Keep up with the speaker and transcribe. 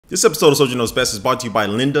This episode of Soldier Knows Best is brought to you by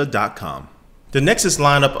lynda.com. The Nexus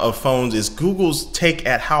lineup of phones is Google's take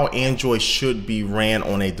at how Android should be ran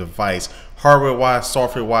on a device. Hardware-wise,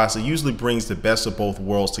 software-wise, it usually brings the best of both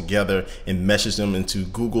worlds together and meshes them into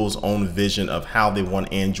Google's own vision of how they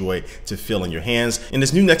want Android to feel in your hands. And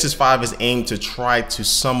this new Nexus 5 is aimed to try to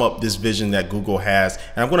sum up this vision that Google has.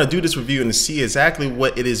 And I'm going to do this review and to see exactly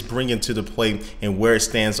what it is bringing to the plate and where it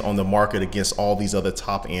stands on the market against all these other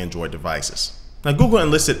top Android devices. Now, Google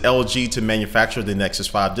enlisted LG to manufacture the Nexus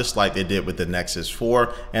 5 just like they did with the Nexus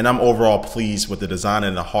 4, and I'm overall pleased with the design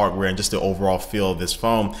and the hardware and just the overall feel of this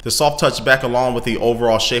phone. The soft touch back along with the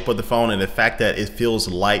overall shape of the phone and the fact that it feels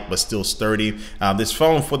light but still sturdy. This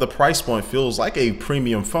phone for the price point feels like a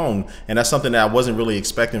premium phone, and that's something that I wasn't really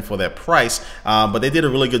expecting for that price, but they did a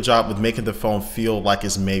really good job with making the phone feel like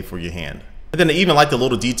it's made for your hand. And then I even like the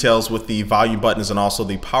little details with the volume buttons and also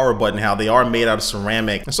the power button, how they are made out of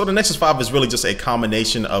ceramic. And so the Nexus 5 is really just a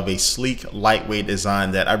combination of a sleek, lightweight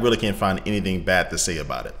design that I really can't find anything bad to say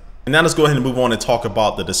about it. And now let's go ahead and move on and talk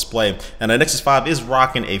about the display. And the Nexus 5 is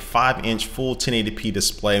rocking a 5-inch full 1080p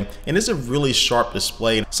display, and it's a really sharp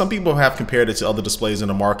display. Some people have compared it to other displays in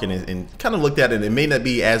the market and kind of looked at it. It may not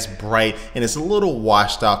be as bright, and it's a little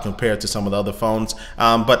washed out compared to some of the other phones.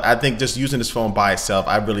 But I think just using this phone by itself,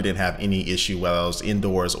 I really didn't have any issue whether I was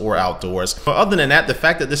indoors or outdoors. But other than that, the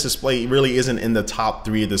fact that this display really isn't in the top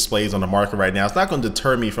 3 displays on the market right now, it's not going to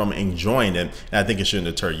deter me from enjoying it, and I think it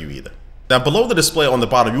shouldn't deter you either. Now, below the display on the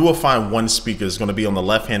bottom, you will find one speaker. It's going to be on the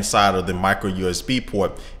left-hand side of the micro USB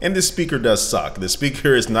port, and this speaker does suck. The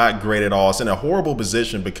speaker is not great at all. It's in a horrible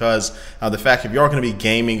position because the fact if you are going to be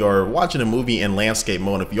gaming or watching a movie in landscape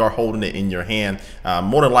mode, if you are holding it in your hand,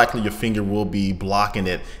 more than likely your finger will be blocking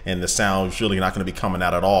it, and the sound is really not going to be coming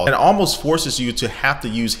out at all. And it almost forces you to have to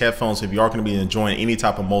use headphones if you are going to be enjoying any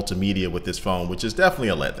type of multimedia with this phone, which is definitely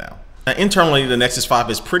a letdown. Now, internally, the Nexus 5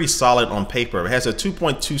 is pretty solid on paper. It has a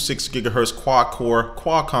 2.26 gigahertz quad-core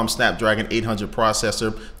Qualcomm Snapdragon 800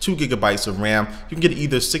 processor, 2 gigabytes of RAM. You can get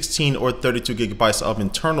either 16 or 32 gigabytes of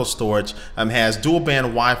internal storage. Has dual-band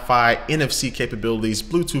Wi-Fi, NFC capabilities,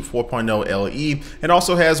 Bluetooth 4.0 LE, and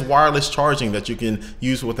also has wireless charging that you can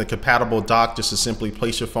use with a compatible dock just to simply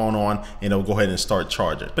place your phone on and it'll go ahead and start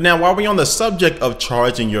charging. But now, while we're on the subject of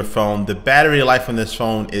charging your phone, the battery life on this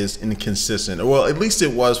phone is inconsistent. Well, at least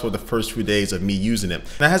it was for the first few days of me using it.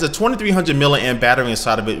 Now, it has a 2300 milliamp battery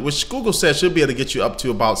inside of it, which Google says should be able to get you up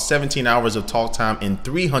to about 17 hours of talk time and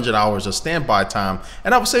 300 hours of standby time.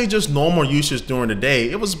 And I would say just normal usage during the day,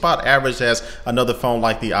 it was about average as another phone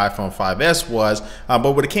like the iPhone 5S was.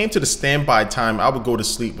 But when it came to the standby time, I would go to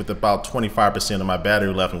sleep with about 25% of my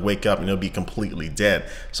battery left and wake up and it'll be completely dead.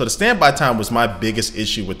 So the standby time was my biggest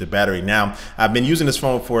issue with the battery. Now, I've been using this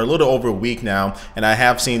phone for a little over a week now, and I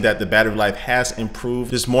have seen that the battery life has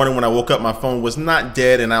improved. This morning when I woke up, my phone was not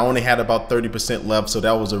dead and I only had about 30% left, so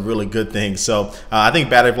that was a really good thing. So I think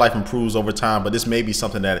battery life improves over time, but this may be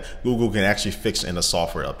something that Google can actually fix in a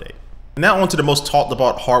software update. Now on to the most talked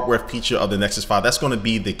about hardware feature of the Nexus 5. That's going to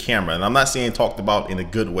be the camera, and I'm not saying talked about in a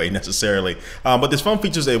good way necessarily, but this phone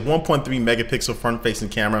features a 1.3 megapixel front-facing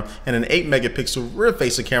camera and an 8 megapixel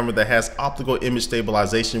rear-facing camera that has optical image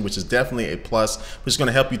stabilization, which is definitely a plus, which is going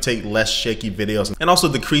to help you take less shaky videos and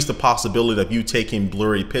also decrease the possibility of you taking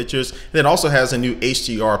blurry pictures. And it also has a new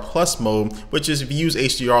HDR plus mode, which is if you use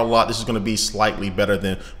HDR a lot, this is going to be slightly better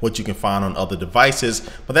than what you can find on other devices.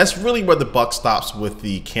 But that's really where the buck stops with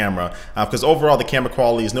the camera. Because overall the camera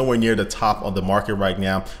quality is nowhere near the top of the market right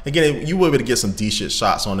now. Again, you will be able to get some decent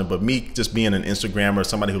shots on it, but me just being an Instagrammer,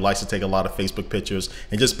 somebody who likes to take a lot of Facebook pictures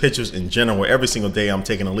and just pictures in general, where every single day I'm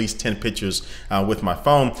taking at least 10 pictures with my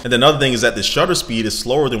phone. And then another thing is that the shutter speed is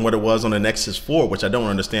slower than what it was on the Nexus 4, which I don't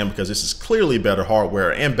understand because this is clearly better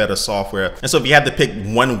hardware and better software. And so if you had to pick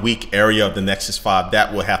one weak area of the Nexus 5,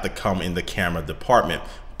 that will have to come in the camera department.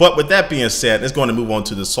 But with that being said, it's going to move on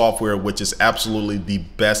to the software, which is absolutely the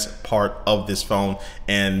best part of this phone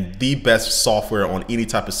and the best software on any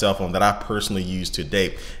type of cell phone that I personally use to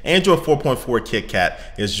date. Android 4.4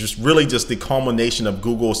 KitKat is just the culmination of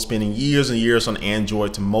Google spending years and years on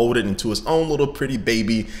Android to mold it into its own little pretty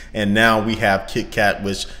baby. And now we have KitKat,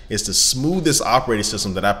 which is the smoothest operating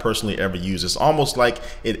system that I personally ever use. It's almost like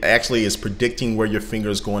it actually is predicting where your finger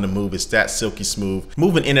is going to move. It's that silky smooth.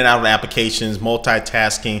 Moving in and out of applications,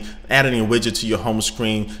 multitasking, multitasking, adding a widget to your home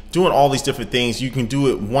screen, doing all these different things. You can do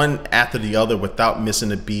it one after the other without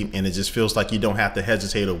missing a beat, and it just feels like you don't have to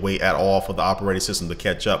hesitate or wait at all for the operating system to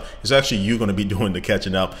catch up. It's actually you going to be doing the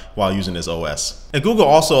catching up while using this OS. And Google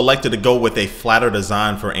also elected to go with a flatter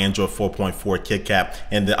design for Android 4.4 KitKat,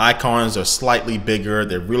 and the icons are slightly bigger.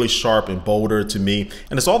 They're really sharp and bolder to me.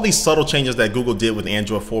 And it's all these subtle changes that Google did with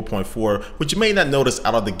Android 4.4, which you may not notice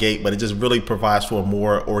out of the gate, but it just really provides for a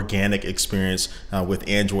more organic experience with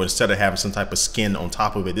Android instead of having some type of skin on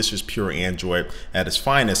top of it. This is pure Android at its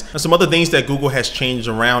finest. And some other things that Google has changed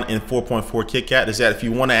around in 4.4 KitKat is that if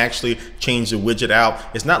you want to actually change the widget out,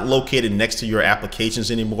 it's not located next to your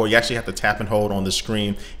applications anymore. You actually have to tap and hold on the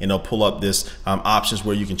screen, and it'll pull up this options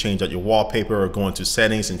where you can change out your wallpaper or go into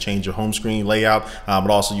settings and change your home screen layout. But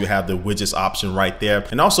also you have the widgets option right there.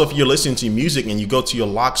 And also if you're listening to music and you go to your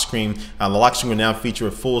lock screen, the lock screen will now feature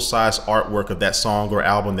a full-size artwork of that song or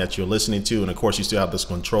album that you're listening to. And of course you still have those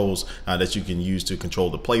controls that you can use to control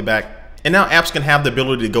the playback. And now apps can have the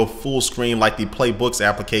ability to go full screen like the Play Books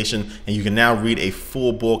application, and you can now read a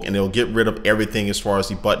full book, and it'll get rid of everything as far as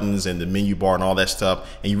the buttons and the menu bar and all that stuff,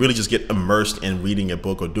 and you really just get immersed in reading a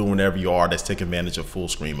book or doing whatever you are that's taking advantage of full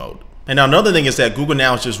screen mode. And now another thing is that Google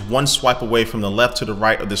Now is just one swipe away from the left to the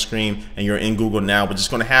right of the screen, and you're in Google Now, but it's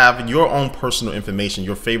going to have your own personal information,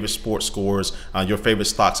 your favorite sports scores, your favorite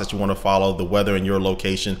stocks that you want to follow, the weather in your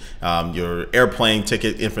location, your airplane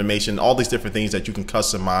ticket information, all these different things that you can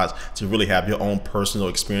customize to really have your own personal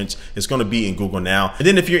experience. It's going to be in Google Now. And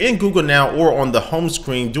then if you're in Google Now or on the home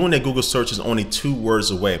screen, doing a Google search is only 2 words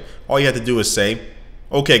away. All you have to do is say,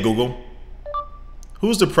 "Okay, Google,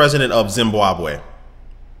 who's the president of Zimbabwe?"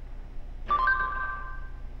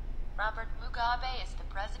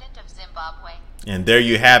 And there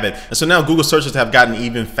you have it. And so now Google searches have gotten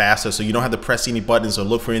even faster, so you don't have to press any buttons or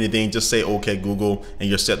look for anything. Just say, "Okay, Google," and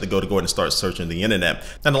you're set to go ahead and start searching the internet.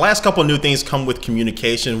 Now the last couple of new things come with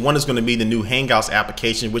communication. One is going to be the new Hangouts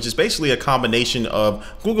application, which is basically a combination of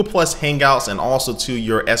Google Plus Hangouts and also to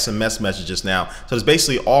your SMS messages now. So it's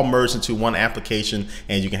basically all merged into one application,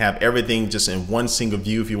 and you can have everything just in one single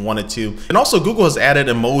view if you wanted to. And also Google has added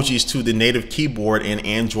emojis to the native keyboard in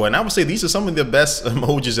Android, and I would say these are some of the best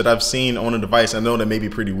emojis that I've seen on a device. I know that may be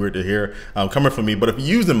pretty weird to hear coming from me, but if you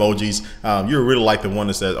use emojis, you'll really like the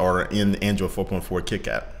ones that are in Android 4.4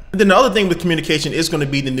 KitKat. And then the other thing with communication is going to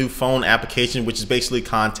be the new phone application, which is basically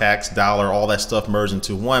contacts, dialer, all that stuff merged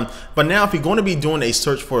into one. But now if you're going to be doing a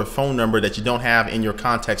search for a phone number that you don't have in your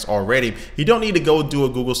contacts already, you don't need to go do a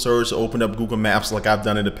Google search, open up Google Maps like I've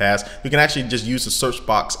done in the past. You can actually just use the search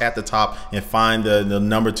box at the top and find the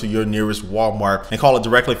number to your nearest Walmart and call it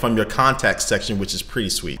directly from your contacts section, which is pretty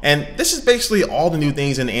sweet. And this is basically all the new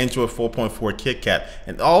things in Android 4.4 KitKat.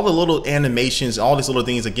 And all the little animations, all these little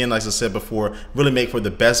things, again, like I said before, really make for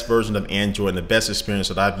the best version of Android and the best experience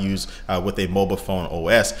that I've used with a mobile phone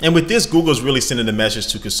OS. And with this, Google's really sending the message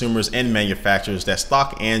to consumers and manufacturers that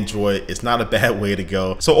stock Android is not a bad way to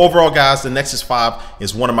go. So overall, guys, the Nexus 5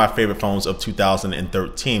 is one of my favorite phones of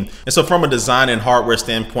 2013. And so from a design and hardware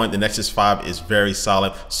standpoint, the Nexus 5 is very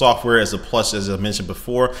solid. Software is a plus, as I mentioned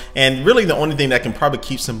before. And really the only thing that can probably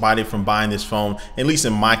keep somebody from buying this phone, at least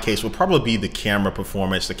in my case, will probably be the camera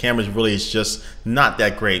performance. The camera really is just not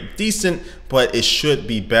that great. Decent, but it should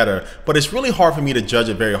be better. But it's really hard for me to judge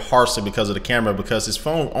it very harshly because of the camera, because this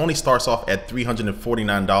phone only starts off at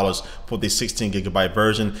 $349 for the 16GB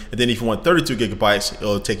version. And then if you want 32 gigabytes,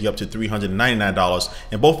 it'll take you up to $399.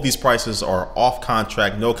 And both of these prices are off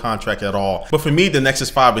contract, no contract at all. But for me, the Nexus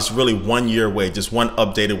 5 is really 1 year away, just one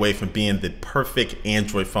update away from being the perfect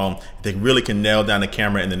Android phone. If they really can nail down the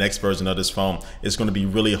camera in the next version of this phone, it's going to be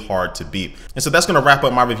really hard to beat. And so that's going to wrap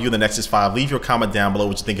up my review of the Nexus 5. Leave your comment down below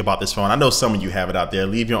what you think about this phone. I know some of you have it out there.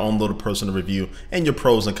 Leave your own little personal review and your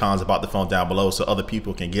pros and cons about the phone down below so other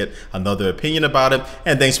people can get another opinion about it.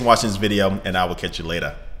 And thanks for watching this video, and I will catch you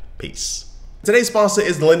later. Peace. Today's sponsor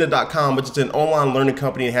is lynda.com, which is an online learning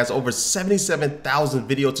company that has over 77,000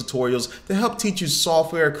 video tutorials to help teach you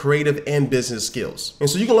software, creative, and business skills. And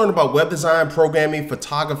so you can learn about web design, programming,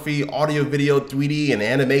 photography, audio, video, 3D, and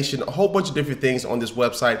animation, a whole bunch of different things on this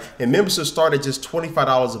website. And memberships start at just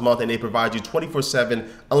 $25 a month, and they provide you 24/7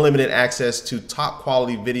 unlimited access to top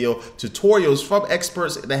quality video tutorials from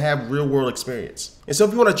experts that have real world experience. And so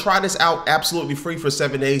if you want to try this out absolutely free for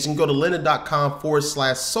 7 days, you can go to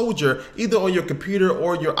lynda.com/soldier, either on your computer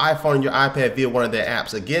or your iPhone and your iPad via one of their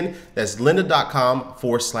apps. Again, that's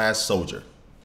lynda.com/soldier.